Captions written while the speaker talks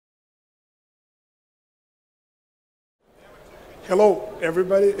Hello,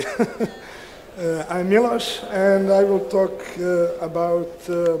 everybody. I'm Milos, and I will talk about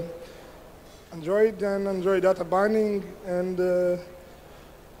Android and Android data binding and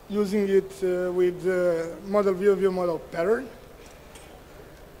using it with model view model pattern.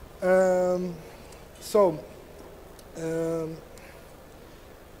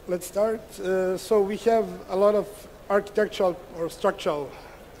 Let's start. So we have a lot of architectural or structural,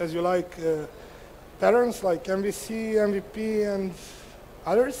 as you like, patterns like MVC, MVP, and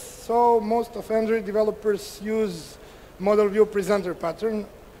others. So most of Android developers use model view presenter pattern,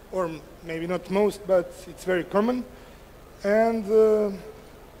 or maybe not most, but it's very common. And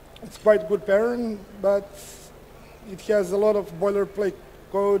it's quite a good pattern, but it has a lot of boilerplate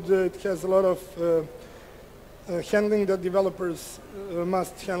code. It has a lot of handling that developers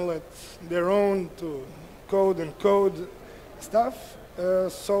must handle at their own to code and code stuff.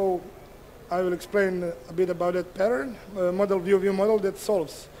 So I will explain a bit about that pattern, model view model that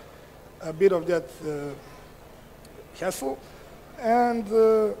solves a bit of that hassle. And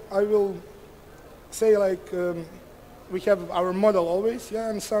I will say like we have our model always, yeah,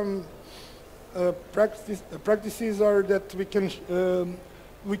 and some practices are that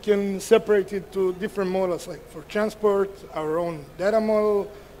we can separate it to different models, like for transport, our own data model,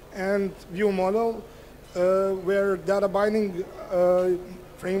 and view model, where data binding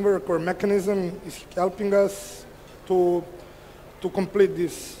framework or mechanism is helping us to complete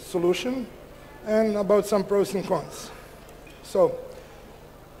this solution, and about some pros and cons. So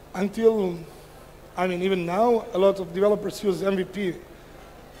even now, a lot of developers use MVP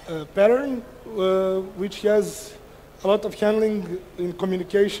pattern, which has a lot of handling in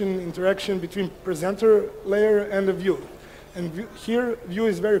communication, interaction between presenter layer and the view. And here, view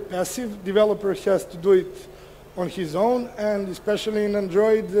is very passive. Developer has to do it on his own, and especially in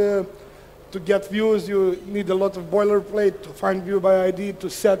Android, to get views, you need a lot of boilerplate to find view by ID, to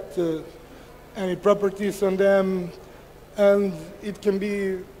set any properties on them, and it can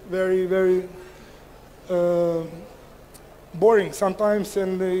be very, very boring sometimes,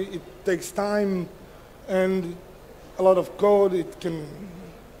 and it takes time and a lot of code.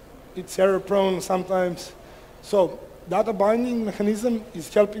 It's error-prone sometimes. So data binding mechanism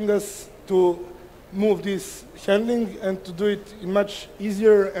is helping us to move this handling and to do it in much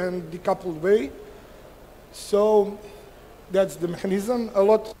easier and decoupled way. So that's the mechanism. A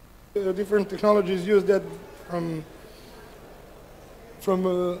lot of different technologies use that from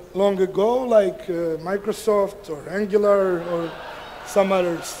long ago, like Microsoft or Angular or some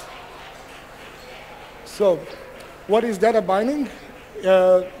others. So what is data binding?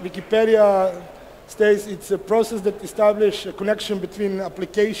 Wikipedia states it's a process that establishes a connection between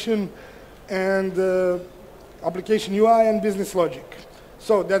application and application UI and business logic.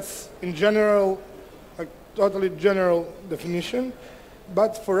 So that's in general, a totally general definition.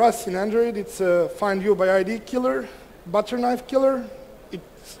 But for us in Android, it's a find view by ID killer, butter knife killer.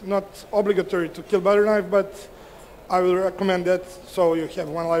 It's not obligatory to kill butter knife, but I will recommend that so you have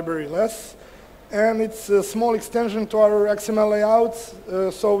one library less. And it's a small extension to our XML layouts,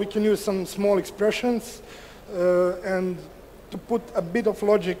 so we can use some small expressions and to put a bit of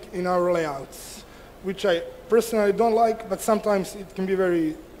logic in our layouts, which I personally don't like, but sometimes it can be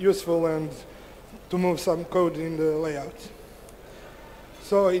very useful and to move some code in the layout.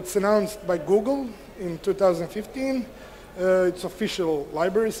 So it's announced by Google in 2015. It's official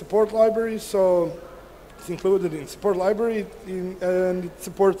library, support library, so it's included in support library, and it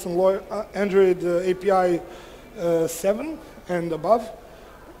supports Android API 7 and above.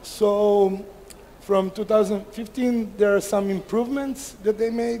 So from 2015, there are some improvements that they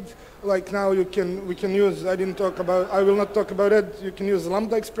made. Like now we can use, I will not talk about it, you can use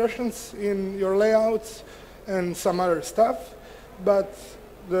lambda expressions in your layouts and some other stuff, but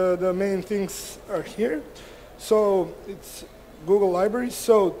the main things are here. So it's Google library.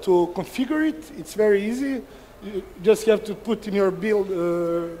 So to configure it, it's very easy. You just have to put in your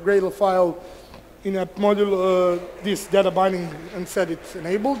build.gradle file in a module this data binding and set it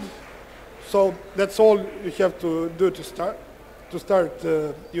enabled. So that's all you have to do to start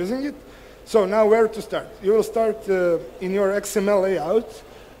using it. So now where to start? You will start in your XML layout,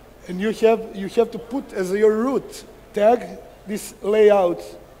 and you have to put as your root tag this layout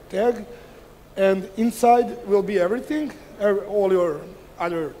tag, and inside will be everything, all your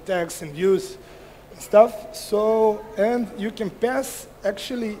other tags and views and stuff. So, and you can pass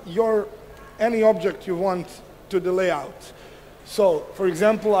actually any object you want to the layout. So, for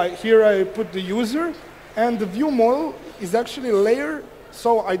example, here I put the user, and the view model is actually a layer,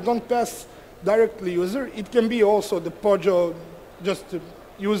 so I don't pass directly user. It can be also the POJO, just the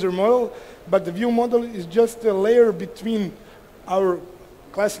user model, but the view model is just a layer between our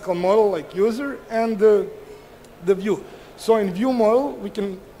classical model like user and the view. So in view model, we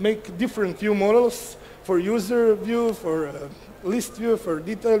can make different view models for user view, for list view, for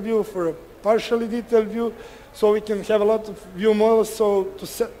detail view, for a partially detailed view. So we can have a lot of view models so to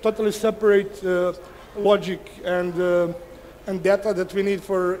totally separate logic and data that we need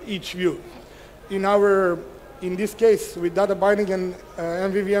for each view. In this case, with data binding and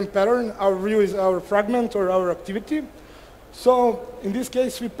MVVM pattern, our view is our fragment or our activity. So in this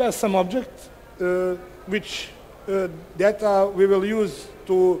case, we pass some object, which data we will use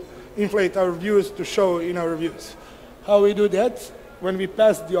to inflate our views to show in our views. How we do that? When we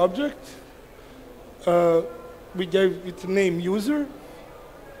pass the object, we gave it the name user.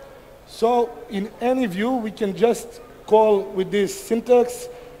 So in any view, we can just call with this syntax,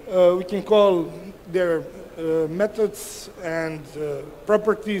 we can call their methods and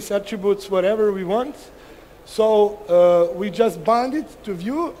properties, attributes, whatever we want. So we just bind it to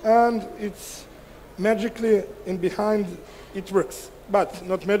view, and it's magically in behind it works. But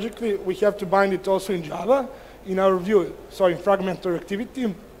not magically, we have to bind it also in Java in our view. So in fragment or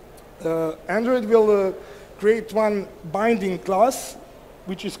activity, Android will create one binding class,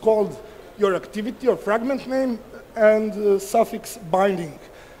 which is called your activity or fragment name and suffix binding.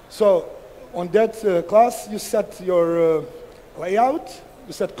 So on that class, you set your layout,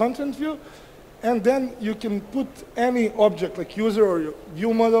 you set content view, and then you can put any object like user or your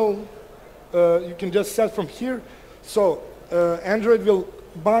view model. You can just set from here. So Android will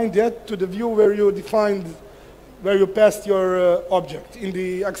bind that to the view where you defined, where you passed your object in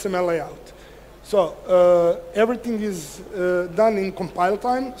the XML layout. So everything is done in compile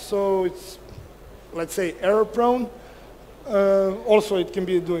time, so it's, let's say, error prone. Also, it can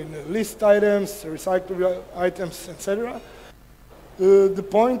be doing list items, recyclable items, etc. The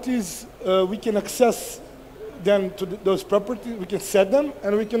point is we can access them to those properties, we can set them,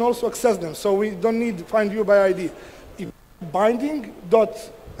 and we can also access them. So we don't need to find view by ID. If binding dot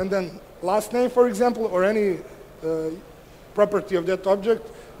and then last name, for example, or any property of that object,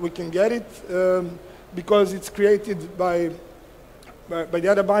 we can get it because it's created by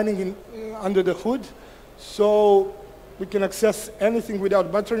data binding under the hood. So we can access anything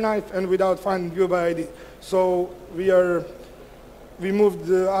without butter knife and without finding view by ID. So we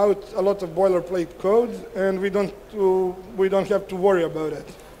moved out a lot of boilerplate code, and we don't have to worry about it.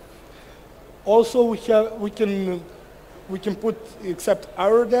 Also, we can put, except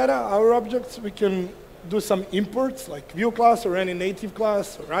our data, our objects, we can do some imports like view class or any native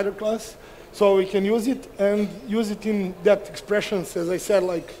class or other class. So we can use it and use it in that expressions, as I said,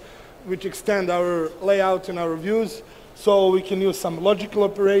 like which extend our layout and our views. So we can use some logical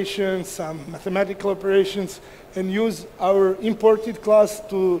operations, some mathematical operations, and use our imported class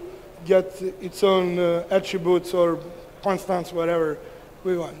to get its own attributes or constants, whatever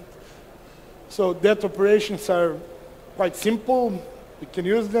we want. So that operations are quite simple. We can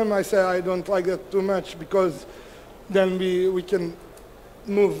use them. I say I don't like that too much because then we can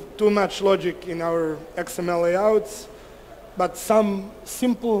move too much logic in our XML layouts. But some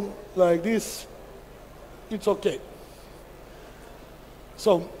simple like this, it's okay.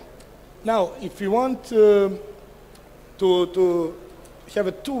 So now, if you want to have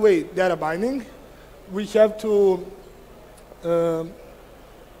a two-way data binding, we have to,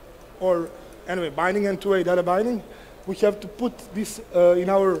 or anyway, binding and two-way data binding, we have to put this in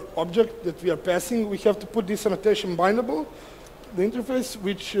our object that we are passing. We have to put this annotation bindable, the interface,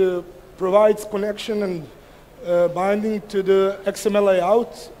 which provides connection and binding to the XML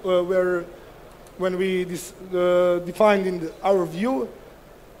layout, where when we defined in our view,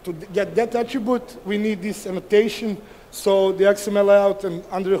 to get that attribute, we need this annotation, so the XML layout and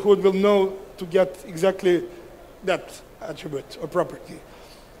under the hood will know to get exactly that attribute or property.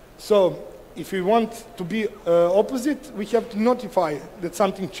 So if we want to be opposite, we have to notify that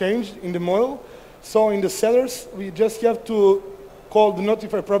something changed in the model. So in the sellers, we just have to call the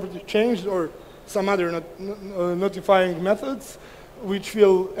notify property changed or some other notifying methods, which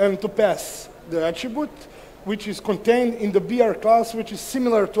will, and to pass the attribute, which is contained in the BR class, which is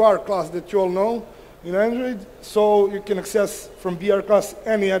similar to our class that you all know in Android. So you can access from BR class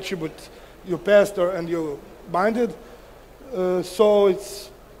any attribute you passed and you binded. So it's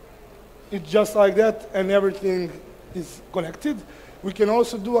just like that, and everything is connected. We can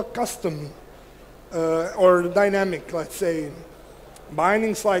also do a custom or dynamic, let's say,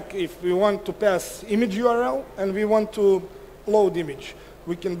 bindings, like if we want to pass image URL and we want to load image.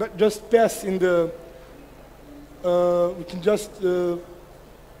 We can just pass in the, we can just,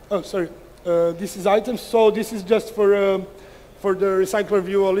 oh, sorry, this is items, so this is just for the recycler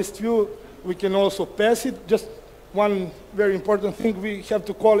view or list view. We can also pass it, just one very important thing, we have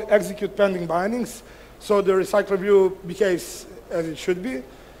to call execute pending bindings, so the recycler view behaves as it should be,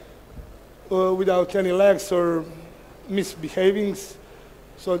 without any lags or misbehavings.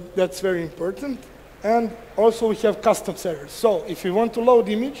 So that's very important. And also we have custom setters. So if we want to load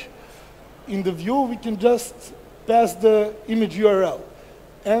image, in the view we can just pass the image URL.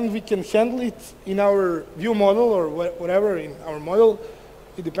 And we can handle it in our view model or whatever in our model.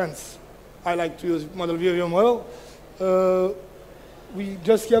 It depends. I like to use model view model. We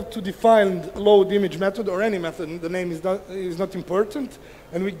just have to define load image method or any method. The name is not important.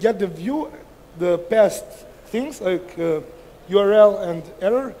 And we get the view, the past things like URL and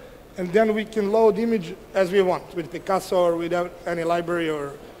error. And then we can load image as we want with Picasso or without any library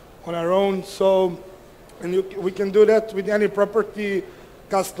or on our own. So, and we can do that with any property,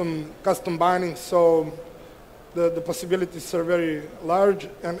 custom binding. So the possibilities are very large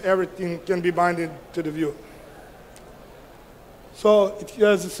and everything can be binded to the view. So it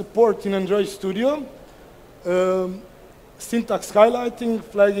has a support in Android Studio, syntax highlighting,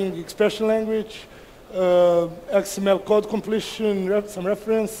 flagging expression language, XML code completion, some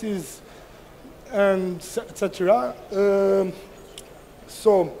references, and etc.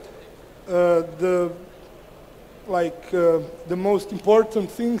 So the most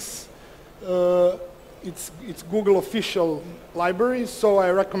important things, it's Google official library, so I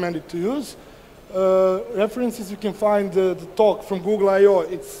recommend it to use. References, you can find the talk from Google I/O.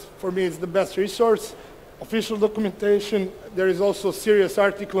 For me, it's the best resource. Official documentation. There is also a serious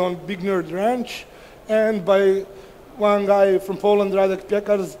article on Big Nerd Ranch, and by one guy from Poland, Radek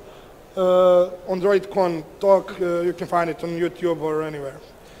Piekar's AndroidCon talk. You can find it on YouTube or anywhere.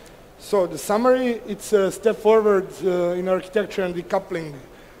 So the summary, it's a step forward in architecture and decoupling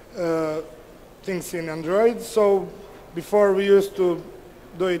things in Android. So before we used to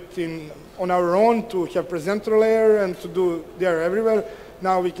do it on our own to have presenter layer and to do there everywhere.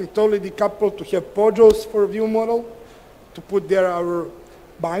 Now we can totally decouple to have modules for view model, to put there our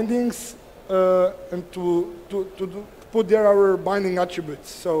bindings and to put there our binding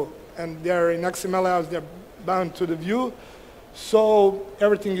attributes. So, and they're in XML layouts, they're bound to the view. So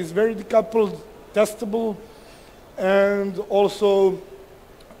everything is very decoupled, testable, and also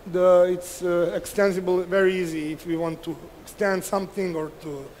it's extensible, very easy if we want to extend something or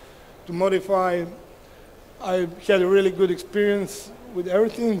to modify. I had a really good experience with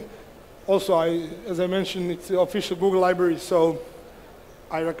everything. Also, as I mentioned, it's the official Google library, so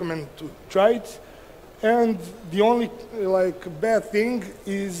I recommend to try it. And the only bad thing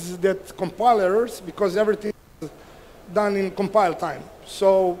is that compile errors, because everything is done in compile time.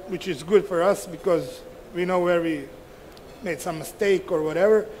 So, which is good for us because we know where we made some mistake or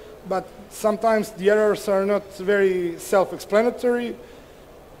whatever. But sometimes the errors are not very self-explanatory.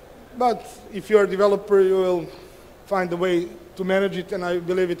 But if you're a developer, you will find a way to manage it, and I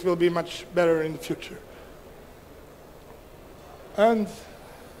believe it will be much better in the future. And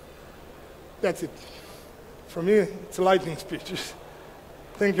that's it. For me, it's a lightning speech.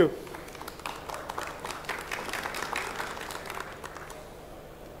 Thank you.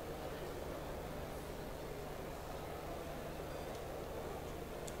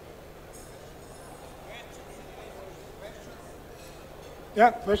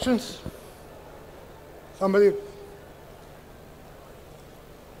 Yeah, questions? Somebody?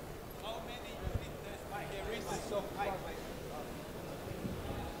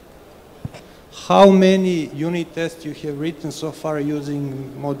 How many unit tests you have written so far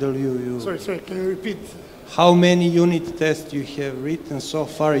using model U? Sorry, can you repeat? How many unit tests you have written so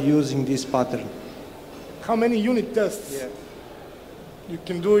far using this pattern? How many unit tests? Yeah. You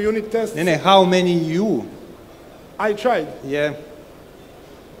can do unit tests? How many you? I tried. Yeah.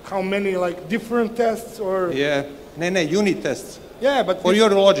 How many different tests or? Yeah. Unit tests. Yeah, but for your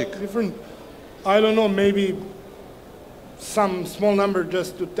logic. Different. I don't know, maybe some small number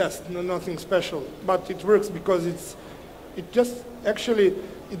just to test, nothing special. But it works because it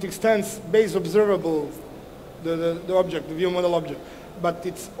extends base observable, the object, the view model object. But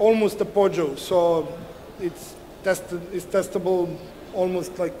it's almost a POJO, so it's testable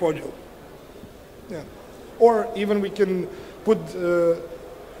almost like POJO. Yeah. Or even we can put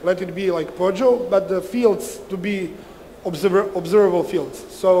let it be like POJO, but the fields to be observable fields.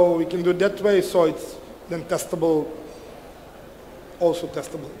 So we can do it that way, so it's then testable, also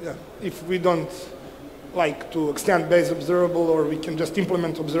testable, yeah. If we don't like to extend base observable, or we can just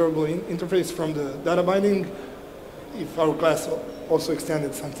implement observable interface from the data binding, if our class also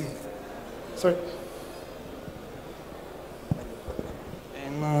extended something. Sorry?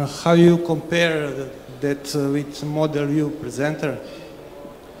 And how you compare that with model view presenter?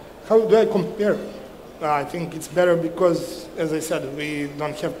 How do I compare? I think it's better because, as I said, we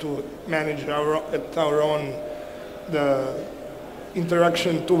don't have to manage at our own the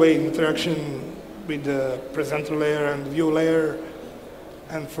interaction, two-way interaction with the presenter layer and view layer.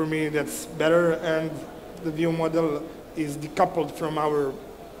 And for me, that's better. And the view model is decoupled from our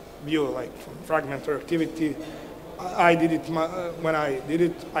view, like from fragment or activity. I did it when I did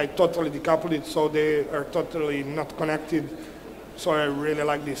it. I totally decoupled it, so they are totally not connected. So I really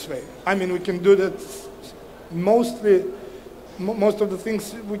like this way. I mean, we can do that mostly. Most of the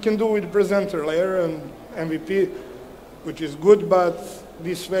things we can do with the presenter layer and MVP, which is good. But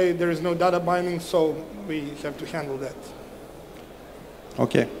this way, there is no data binding, so we have to handle that.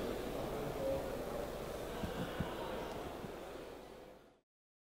 Okay.